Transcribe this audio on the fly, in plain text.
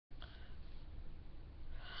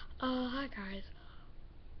yeah, guys,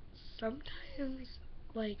 sometimes,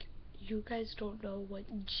 like, you guys don't know what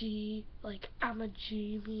G, like, I'm a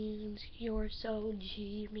G means, you're so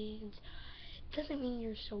G means. It doesn't mean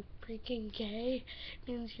you're so freaking gay.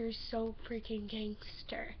 It means you're so freaking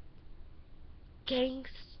gangster.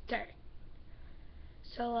 Gangster.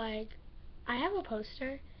 So, like, I have a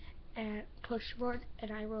poster and pushboard,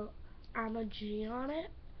 and I wrote, I'm a G on it.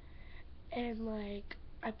 And, like,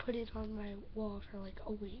 I put it on my wall for, like,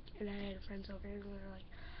 a week. And I had friends over, and they were like,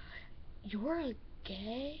 you're a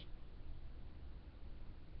gay?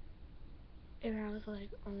 And I was like,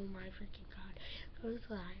 oh my freaking god. I was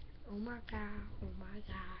like, oh my god,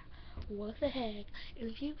 what the heck?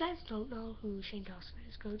 And if you guys don't know who Shane Dawson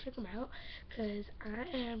is, go check him out, because I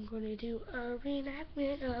am going to do a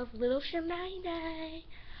reenactment of Little Shemina,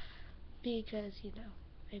 because, you know,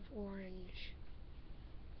 I have orange.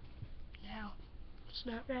 Now, it's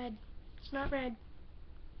not red. It's not red.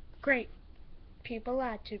 Great. People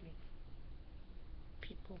lied to me.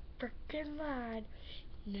 People frickin' lied.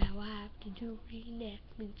 Now I have to do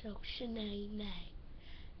reenactments of Shanae.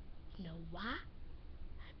 You know why?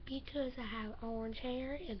 Because I have orange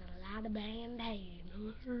hair and a lot of band aids.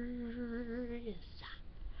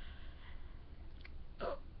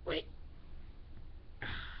 Oh, wait.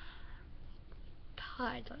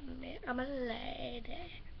 Pardon me, I'm a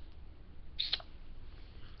lady.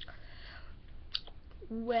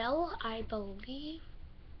 Well, I believe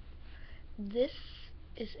this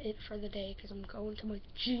is it for the day, because I'm going to my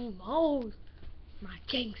G-Malls. My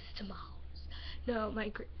gangsta malls. No,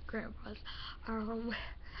 my grandma's.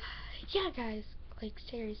 Yeah, guys, like,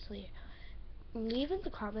 seriously, leave in the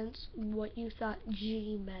comments what you thought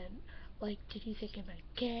G meant. Like, did you think it meant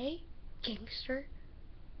gay, gangster,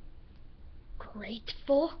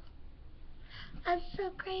 grateful? I'm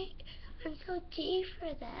so great. I'm so G for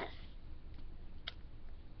this.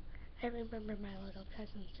 I remember my little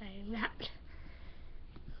cousin saying that.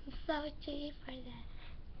 I'm so G for this.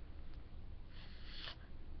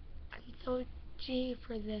 I'm so G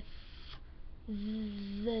for this.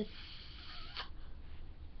 This.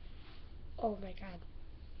 Oh my god.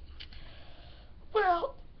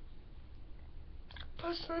 Well,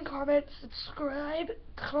 post in the comments, subscribe,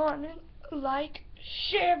 comment, like,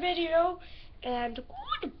 share video, and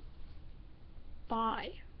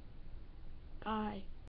goodbye. Bye.